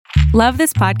Love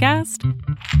this podcast?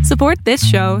 Support this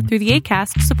show through the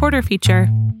Acast supporter feature.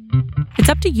 It's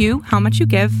up to you how much you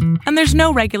give, and there's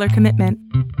no regular commitment.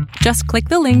 Just click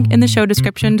the link in the show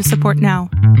description to support now.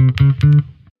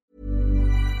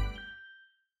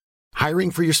 Hiring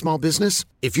for your small business?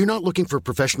 If you're not looking for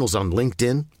professionals on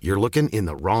LinkedIn, you're looking in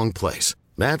the wrong place.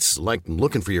 That's like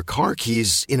looking for your car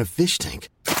keys in a fish tank.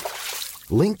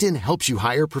 LinkedIn helps you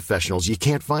hire professionals you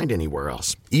can't find anywhere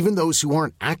else, even those who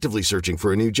aren't actively searching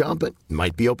for a new job but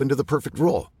might be open to the perfect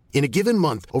role. In a given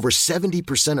month, over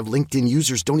 70% of LinkedIn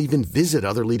users don't even visit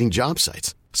other leading job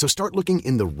sites. So start looking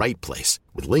in the right place.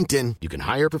 With LinkedIn, you can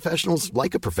hire professionals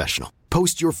like a professional.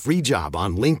 Post your free job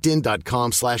on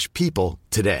linkedin.com/people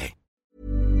today.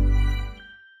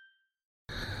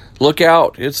 Look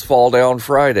out, it's Fall Down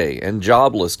Friday, and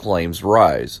jobless claims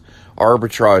rise.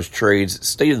 Arbitrage Trade's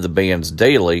State of the Bands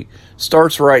Daily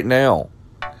starts right now.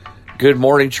 Good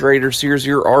morning, traders. Here's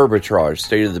your Arbitrage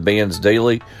State of the Bands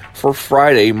Daily for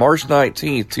Friday, March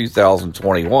 19th,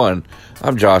 2021.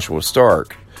 I'm Joshua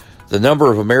Stark. The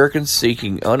number of Americans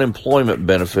seeking unemployment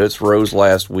benefits rose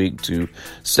last week to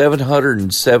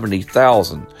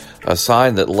 770,000, a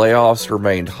sign that layoffs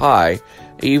remained high,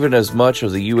 even as much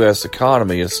of the U.S.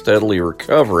 economy is steadily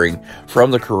recovering from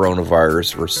the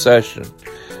coronavirus recession.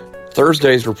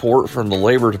 Thursday's report from the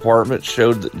Labor Department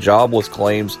showed that jobless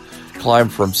claims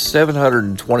climbed from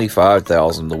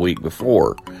 725,000 the week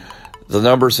before. The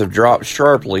numbers have dropped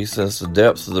sharply since the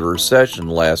depths of the recession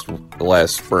last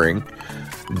spring,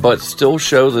 but still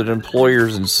show that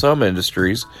employers in some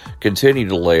industries continue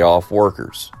to lay off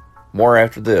workers. More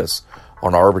after this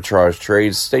on Arbitrage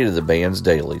Trade's State of the Bands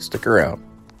Daily. Stick around.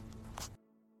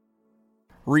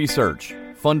 Research,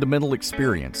 fundamental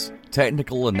experience,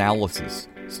 technical analysis,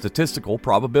 statistical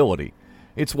probability.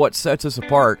 It's what sets us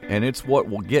apart, and it's what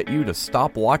will get you to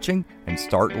stop watching and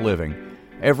start living.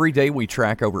 Every day we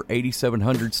track over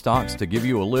 8,700 stocks to give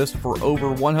you a list for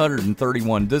over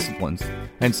 131 disciplines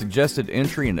and suggested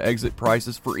entry and exit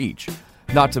prices for each,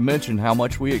 not to mention how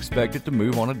much we expect it to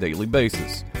move on a daily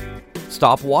basis.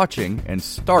 Stop watching and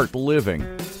start living.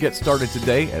 Get started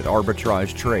today at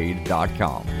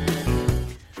arbitragetrade.com.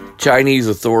 Chinese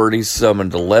authorities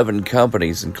summoned 11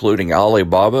 companies, including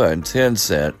Alibaba and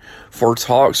Tencent, for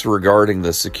talks regarding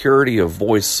the security of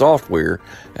voice software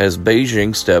as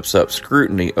Beijing steps up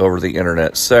scrutiny over the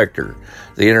internet sector.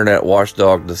 The internet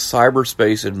watchdog, the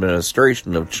Cyberspace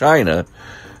Administration of China,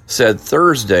 said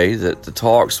Thursday that the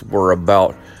talks were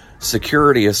about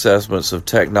security assessments of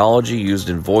technology used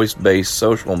in voice-based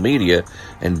social media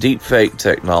and deepfake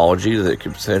technology that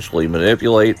could potentially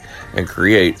manipulate and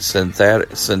create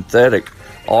synthetic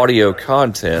audio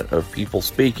content of people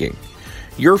speaking.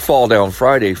 Your Fall Down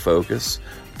Friday focus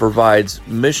provides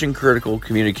mission-critical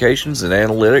communications and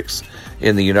analytics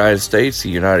in the United States, the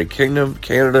United Kingdom,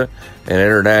 Canada, and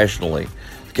internationally.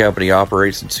 The company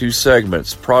operates in two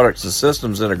segments: products and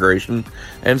systems integration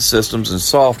and systems and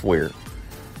software.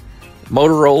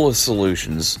 Motorola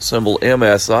Solutions, symbol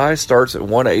MSI, starts at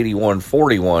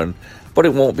 $181.41, but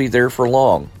it won't be there for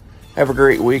long. Have a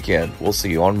great weekend. We'll see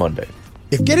you on Monday.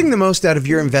 If getting the most out of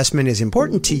your investment is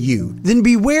important to you, then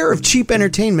beware of cheap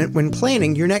entertainment when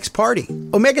planning your next party.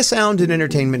 Omega Sound and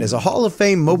Entertainment is a Hall of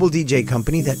Fame mobile DJ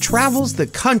company that travels the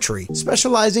country,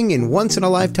 specializing in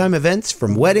once-in-a-lifetime events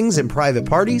from weddings and private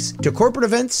parties to corporate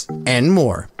events and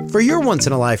more. For your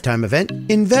once-in-a-lifetime event,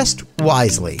 invest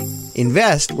wisely.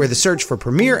 Invest where the search for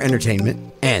premier entertainment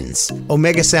ends.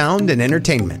 Omega Sound and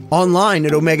Entertainment. Online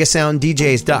at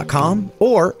OmegaSoundDJs.com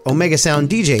or Omega Sound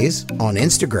DJs on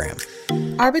Instagram.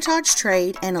 Arbitrage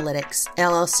Trade Analytics,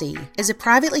 LLC, is a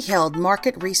privately held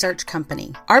market research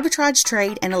company. Arbitrage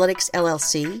Trade Analytics,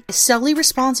 LLC, is solely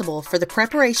responsible for the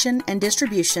preparation and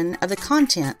distribution of the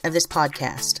content of this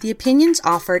podcast. The opinions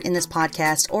offered in this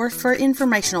podcast are for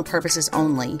informational purposes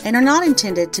only and are not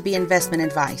intended to be investment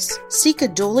advice. Seek a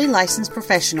duly licensed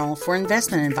professional for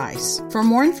investment advice. For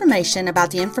more information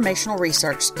about the informational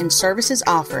research and services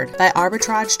offered by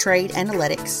Arbitrage Trade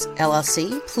Analytics,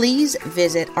 LLC, please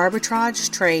visit arbitragetrade.com.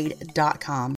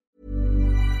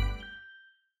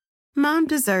 Mom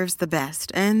deserves the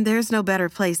best, and there's no better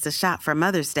place to shop for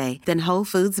Mother's Day than Whole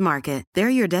Foods Market. They're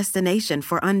your destination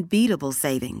for unbeatable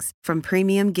savings, from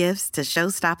premium gifts to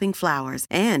show-stopping flowers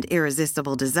and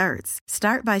irresistible desserts.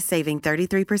 Start by saving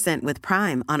 33% with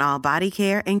Prime on all body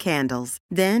care and candles.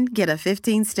 Then get a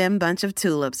 15-stem bunch of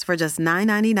tulips for just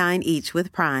 $9.99 each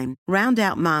with Prime. Round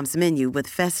out Mom's menu with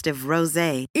festive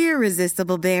rosé,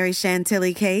 irresistible berry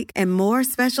chantilly cake, and more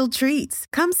special treats.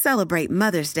 Come celebrate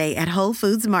Mother's Day at Whole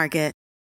Foods Market.